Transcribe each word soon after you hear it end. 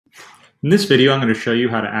In this video, I'm going to show you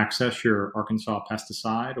how to access your Arkansas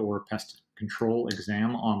pesticide or pest control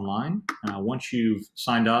exam online. Once you've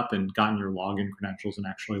signed up and gotten your login credentials and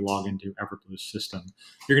actually log into Everblue's system,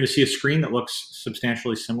 you're going to see a screen that looks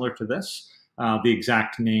substantially similar to this. The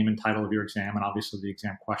exact name and title of your exam, and obviously the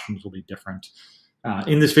exam questions will be different.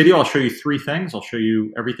 In this video, I'll show you three things. I'll show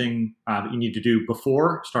you everything that you need to do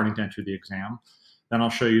before starting to enter the exam. Then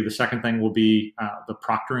I'll show you the second thing will be the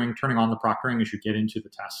proctoring, turning on the proctoring as you get into the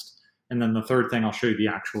test. And then the third thing, I'll show you the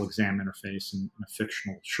actual exam interface in a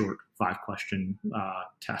fictional short 5-question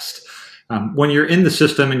test. When you're in the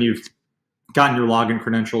system and you've gotten your login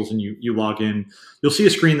credentials and you log in, you'll see a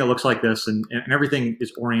screen that looks like this, and everything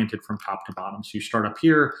is oriented from top to bottom. So you start up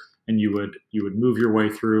here and you would move your way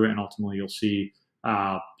through, and ultimately you'll see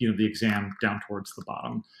the exam down towards the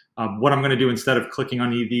bottom. What I'm going to do, instead of clicking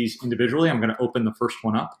on any of these individually, I'm going to open the first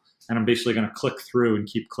one up, and I'm basically going to click through and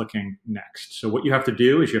keep clicking next. So what you have to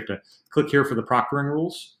do is you have to click here for the proctoring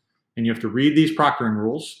rules, and you have to read these proctoring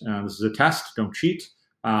rules. This is a test, don't cheat,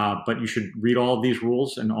 but you should read all of these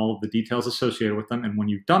rules and all of the details associated with them. And when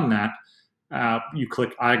you've done that, you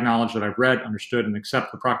click I acknowledge that I've read, understood, and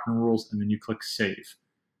accept the proctoring rules, and then you click save.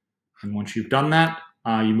 And once you've done that,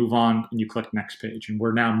 you move on and you click next page. And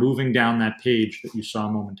we're now moving down that page that you saw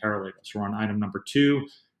momentarily ago. So we're on item number 2,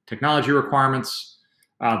 technology requirements.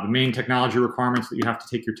 The main technology requirements that you have to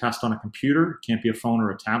take your test on a computer. It can't be a phone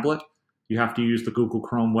or a tablet. You have to use the Google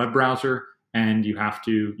Chrome web browser, and you have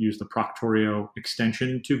to use the Proctorio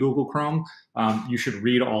extension to Google Chrome. You should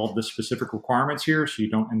read all of the specific requirements here so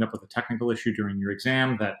you don't end up with a technical issue during your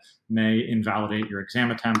exam that may invalidate your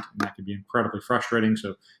exam attempt, and that can be incredibly frustrating.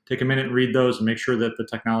 So take a minute and read those and make sure that the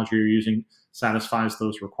technology you're using satisfies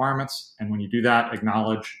those requirements. And when you do that,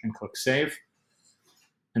 acknowledge and click save,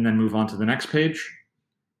 and then move on to the next page.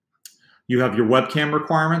 You have your webcam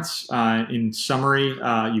requirements. In summary,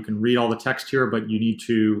 you can read all the text here, but you need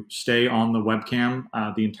to stay on the webcam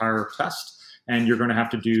the entire test, and you're going to have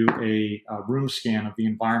to do a room scan of the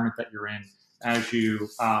environment that you're in as you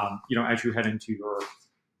head into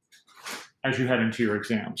your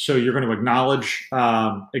exam. So you're going to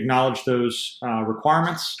acknowledge those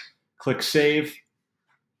requirements, click save,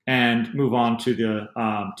 and move on to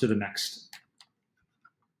the next.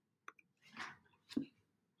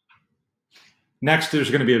 Next, there's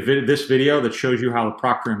going to be this video that shows you how the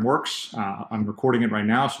proctoring works. I'm recording it right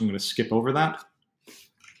now, so I'm going to skip over that.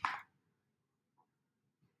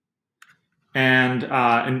 And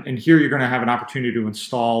here you're going to have an opportunity to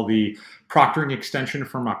install the proctoring extension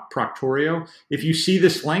from Proctorio. If you see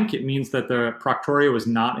this link, it means that the Proctorio is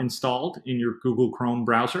not installed in your Google Chrome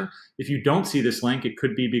browser. If you don't see this link, it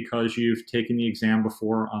could be because you've taken the exam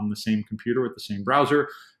before on the same computer with the same browser,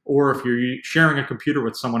 or if you're sharing a computer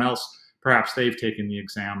with someone else, perhaps they've taken the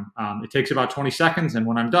exam. It takes about 20 seconds, and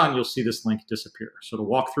when I'm done, you'll see this link disappear. So to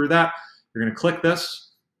walk through that, you're going to click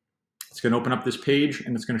this. It's going to open up this page,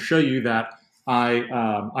 and it's going to show you that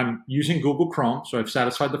I'm using Google Chrome, so I've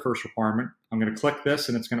satisfied the first requirement. I'm going to click this,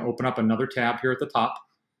 and it's going to open up another tab here at the top.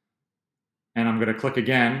 And I'm going to click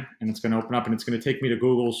again, and it's going to open up, and it's going to take me to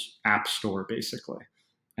Google's App Store, basically.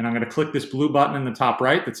 And I'm going to click this blue button in the top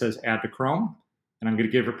right that says Add to Chrome, and I'm going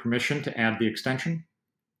to give it permission to add the extension.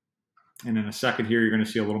 And in a second here, you're going to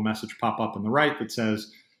see a little message pop up on the right that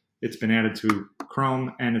says it's been added to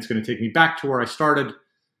Chrome, and it's going to take me back to where I started.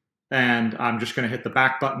 And I'm just going to hit the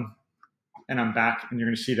back button, and I'm back. And you're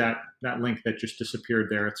going to see that link that just disappeared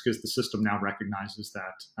there. It's because the system now recognizes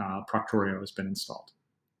that Proctorio has been installed.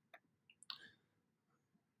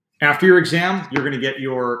 After your exam, you're going to get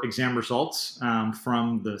your exam results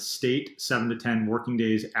from the state 7 to 10 working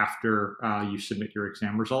days after you submit your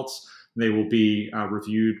exam results. They will be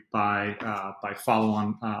reviewed by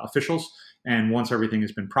follow-on officials, and once everything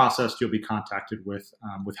has been processed, you'll be contacted with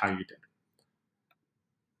how you did.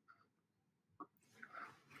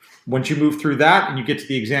 Once you move through that and you get to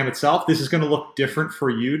the exam itself, this is going to look different for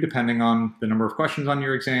you depending on the number of questions on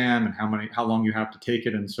your exam and how long you have to take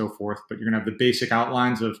it and so forth. But you're going to have the basic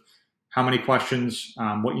outlines of how many questions,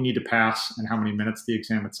 what you need to pass, and how many minutes the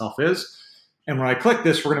exam itself is. And when I click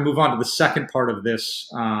this, we're going to move on to the second part of this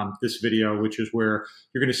video, which is where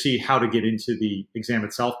you're going to see how to get into the exam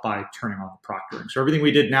itself by turning on the proctoring. So everything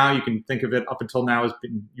we did now, you can think of it up until now as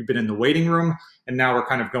you've been in the waiting room, and now we're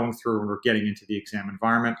kind of going through and we're getting into the exam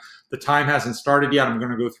environment. The time hasn't started yet. I'm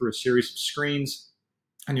going to go through a series of screens,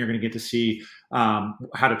 and you're going to get to see how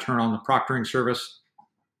to turn on the proctoring service.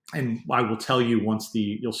 And I will tell you once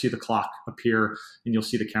you'll see the clock appear and you'll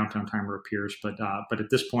see the countdown timer appears. But at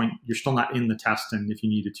this point, you're still not in the test. And if you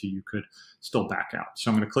needed to, you could still back out.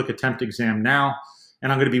 So I'm going to click Attempt Exam Now.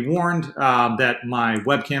 And I'm going to be warned that my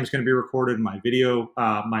webcam is going to be recorded, my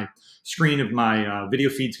screen of my video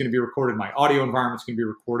feed is going to be recorded, my audio environment is going to be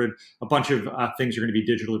recorded, a bunch of things are going to be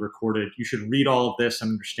digitally recorded. You should read all of this and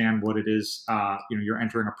understand what it is. You're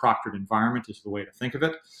entering a proctored environment is the way to think of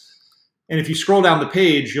it. And if you scroll down the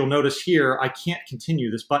page, you'll notice here, I can't continue.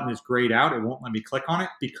 This button is grayed out. It won't let me click on it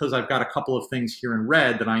because I've got a couple of things here in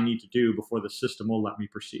red that I need to do before the system will let me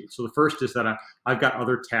proceed. So the first is that I've got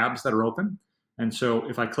other tabs that are open. And so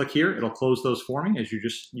if I click here, it'll close those for me, as you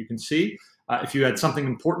can see. If you had something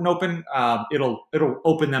important open, it'll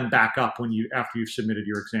open them back up after you've submitted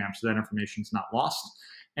your exam, so that information's not lost.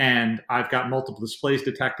 And I've got multiple displays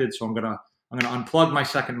detected, so I'm gonna unplug my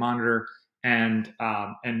second monitor, and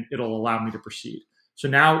it'll allow me to proceed. So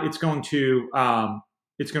now it's going to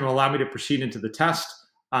allow me to proceed into the test.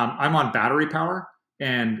 I'm on battery power,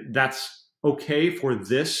 and that's okay for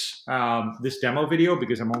this demo video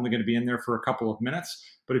because I'm only going to be in there for a couple of minutes.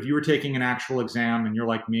 But if you were taking an actual exam and you're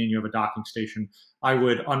like me and you have a docking station, I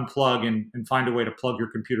would unplug and find a way to plug your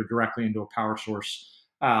computer directly into a power source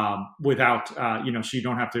without, so you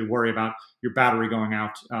don't have to worry about your battery going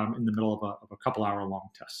out in the middle of a couple hour long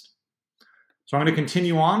test. So I'm going to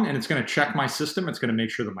continue on, and it's going to check my system. It's going to make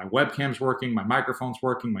sure that my webcam's working, my microphone's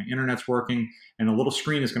working, my internet's working, and a little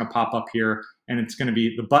screen is going to pop up here, and it's going to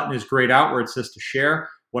be, the button is grayed out where it says to share.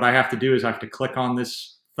 What I have to do is I have to click on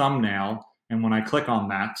this thumbnail, and when I click on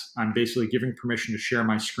that, I'm basically giving permission to share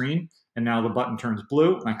my screen, and now the button turns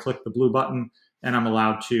blue, and I click the blue button, and I'm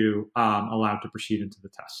allowed to proceed into the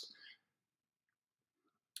test.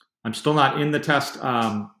 I'm still not in the test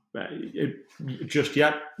just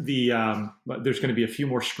yet. There's going to be a few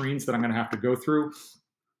more screens that I'm going to have to go through.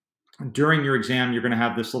 During your exam, you're going to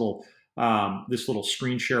have this little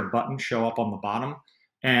screen share button show up on the bottom,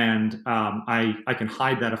 and I can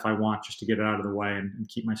hide that if I want, just to get it out of the way and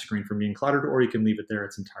keep my screen from being cluttered, or you can leave it there.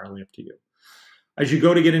 It's entirely up to you. As you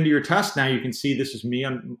go to get into your test, now you can see this is me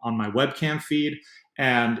on my webcam feed,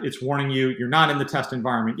 and it's warning you, you're not in the test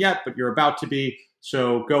environment yet, but you're about to be.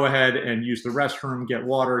 So go ahead and use the restroom, get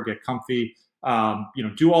water, get comfy,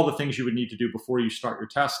 do all the things you would need to do before you start your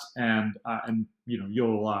test, and you'll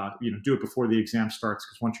do it before the exam starts,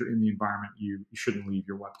 because once you're in the environment, you shouldn't leave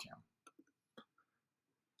your webcam.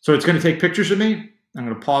 So it's going to take pictures of me. I'm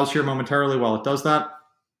going to pause here momentarily while it does that.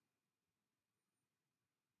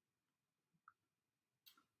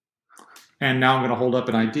 And now I'm going to hold up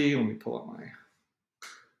an ID. Let me pull up my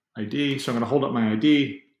ID. So I'm going to hold up my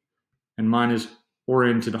ID, and mine is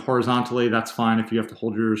oriented horizontally. That's fine if you have to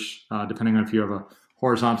hold yours, depending on if you have a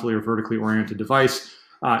horizontally or vertically oriented device.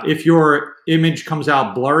 If your image comes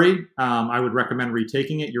out blurry, I would recommend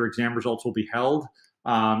retaking it. Your exam results will be held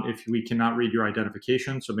if we cannot read your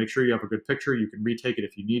identification. So make sure you have a good picture. You can retake it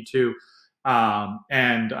if you need to.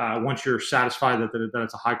 Once you're satisfied that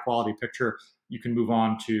it's a high quality picture, you can move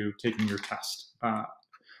on to taking your test.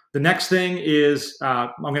 The next thing is,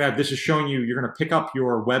 this is showing you, you're going to pick up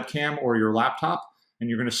your webcam or your laptop, and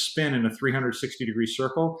you're going to spin in a 360-degree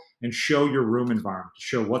circle and show your room environment,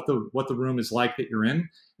 show what the room is like that you're in,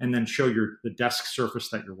 and then show the desk surface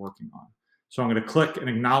that you're working on. So I'm going to click and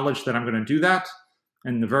acknowledge that I'm going to do that.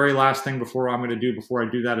 And the very last thing before I do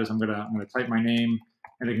that is I'm going to type my name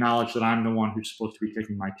and acknowledge that I'm the one who's supposed to be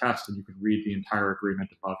taking my test, and you can read the entire agreement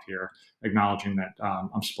above here, acknowledging that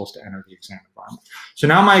I'm supposed to enter the exam environment. So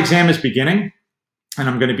now my exam is beginning, and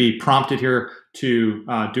I'm going to be prompted here to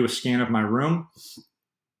do a scan of my room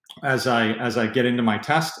as I get into my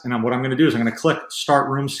test. And what I'm going to do is I'm going to click Start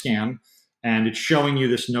Room Scan, and it's showing you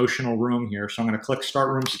this notional room here. So I'm going to click Start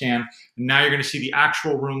Room Scan, and now you're going to see the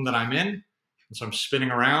actual room that I'm in. And so I'm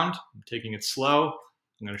spinning around, I'm taking it slow.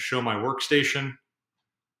 I'm going to show my workstation.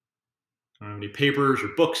 I don't have any papers or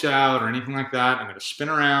books out or anything like that. I'm going to spin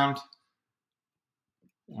around.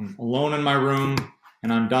 I'm alone in my room,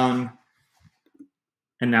 and I'm done.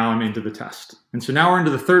 And now I'm into the test. And so now we're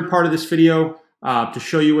into the third part of this video to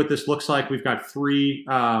show you what this looks like. We've got a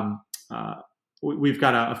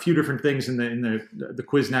few different things in the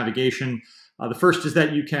quiz navigation. The first is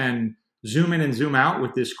that you can zoom in and zoom out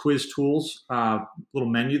with this quiz tools little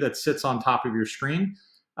menu that sits on top of your screen.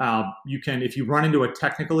 If you run into a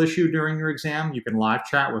technical issue during your exam, you can live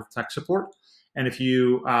chat with tech support. And if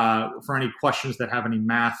you, for any questions that have any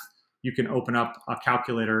math, you can open up a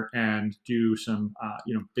calculator and do some,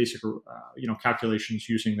 basic, calculations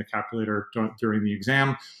using the calculator during the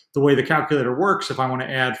exam. The way the calculator works, if I want to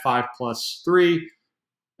add 5 plus 3,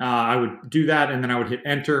 I would do that, and then I would hit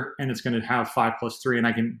enter, and it's going to have 5 plus 3. And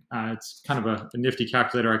I can, it's kind of a nifty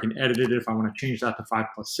calculator. I can edit it if I want to change that to 5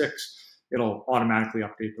 plus 6. It'll automatically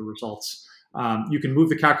update the results. You can move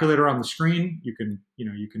the calculator on the screen. You can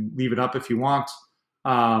leave it up if you want.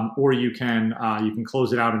 or you can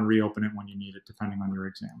close it out and reopen it when you need it, depending on your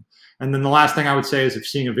exam. And then the last thing I would say is if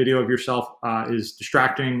seeing a video of yourself is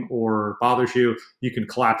distracting or bothers you, you can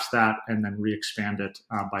collapse that and then re-expand it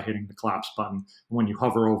by hitting the collapse button. When you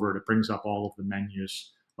hover over it, it brings up all of the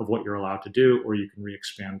menus of what you're allowed to do, or you can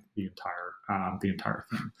re-expand the entire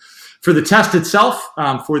thing. For the test itself,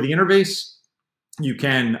 for the interface, you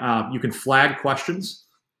can flag questions.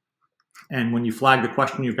 And when you flag the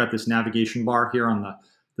question, you've got this navigation bar here on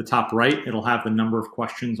the top right. It'll have the number of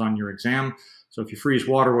questions on your exam. So if you freeze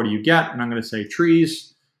water, what do you get? And I'm going to say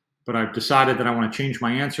trees, but I've decided that I want to change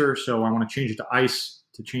my answer. So I want to change it to ice.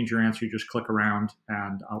 To change your answer, you just click around,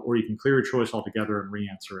 and or you can clear your choice altogether and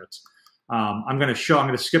re-answer it. I'm going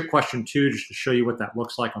to skip question 2 just to show you what that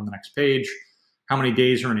looks like on the next page. How many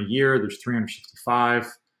days are in a year? There's 365.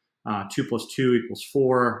 2 plus 2 equals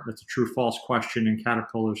 4. That's a true-false question. And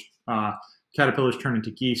caterpillars turn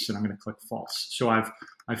into geese, and I'm going to click false. So I've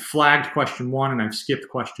flagged question 1 and I've skipped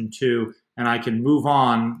question 2, and I can move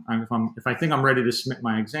on. If I think I'm ready to submit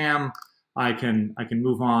my exam, I can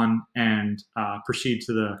move on and proceed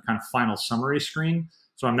to the kind of final summary screen.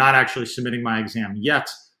 So I'm not actually submitting my exam yet,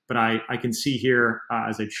 but I can see here,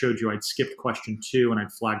 as I showed you, I'd skipped question 2 and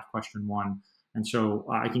I'd flagged question 1. And so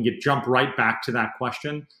I can jump right back to that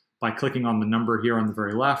question by clicking on the number here on the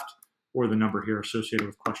very left, or the number here associated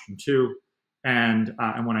with question 2. And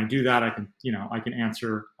when I do that, I can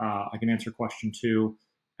answer question 2.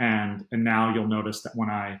 And now you'll notice that when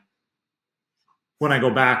I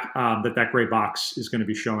go back, that gray box is going to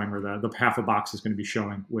be showing, or the half a box is going to be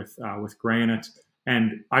showing with gray in it.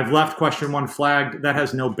 And I've left question 1 flagged. That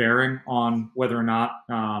has no bearing on whether or not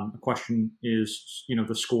a question is,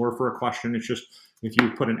 the score for a question. It's just if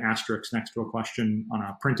you put an asterisk next to a question on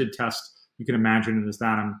a printed test, you can imagine it as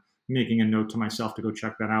that. I'm making a note to myself to go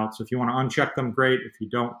check that out. So if you want to uncheck them, great. If you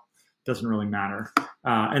don't, it doesn't really matter.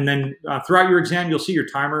 And then throughout your exam, you'll see your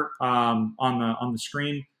timer on the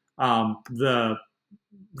screen. The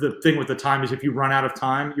thing with the time is if you run out of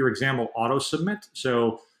time, your exam will auto-submit.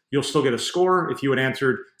 So you'll still get a score. If you had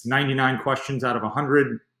answered 99 questions out of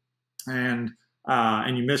 100 and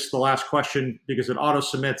you missed the last question because it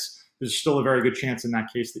auto-submits, there's still a very good chance in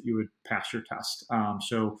that case that you would pass your test.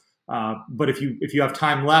 But if you have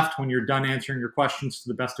time left when you're done answering your questions to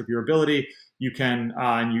the best of your ability, you can,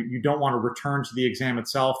 and you don't want to return to the exam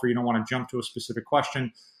itself, or you don't want to jump to a specific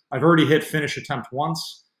question. I've already hit finish attempt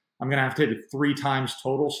once. I'm going to have to hit it 3 times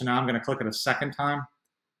total. So now I'm going to click it a second time.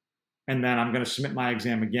 And then I'm going to submit my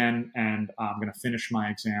exam again, and I'm going to finish my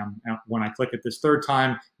exam. And when I click it this 3rd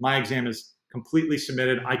time, my exam is completely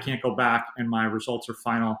submitted. I can't go back, and my results are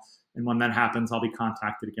final. And when that happens, I'll be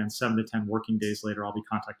contacted again 7 to 10 working days later. I'll be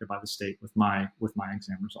contacted by the state with my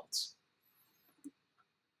exam results.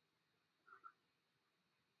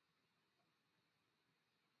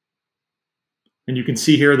 And you can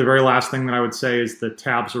see here, the very last thing that I would say is the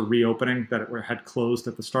tabs are reopening that had closed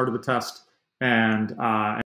at the start of the test. And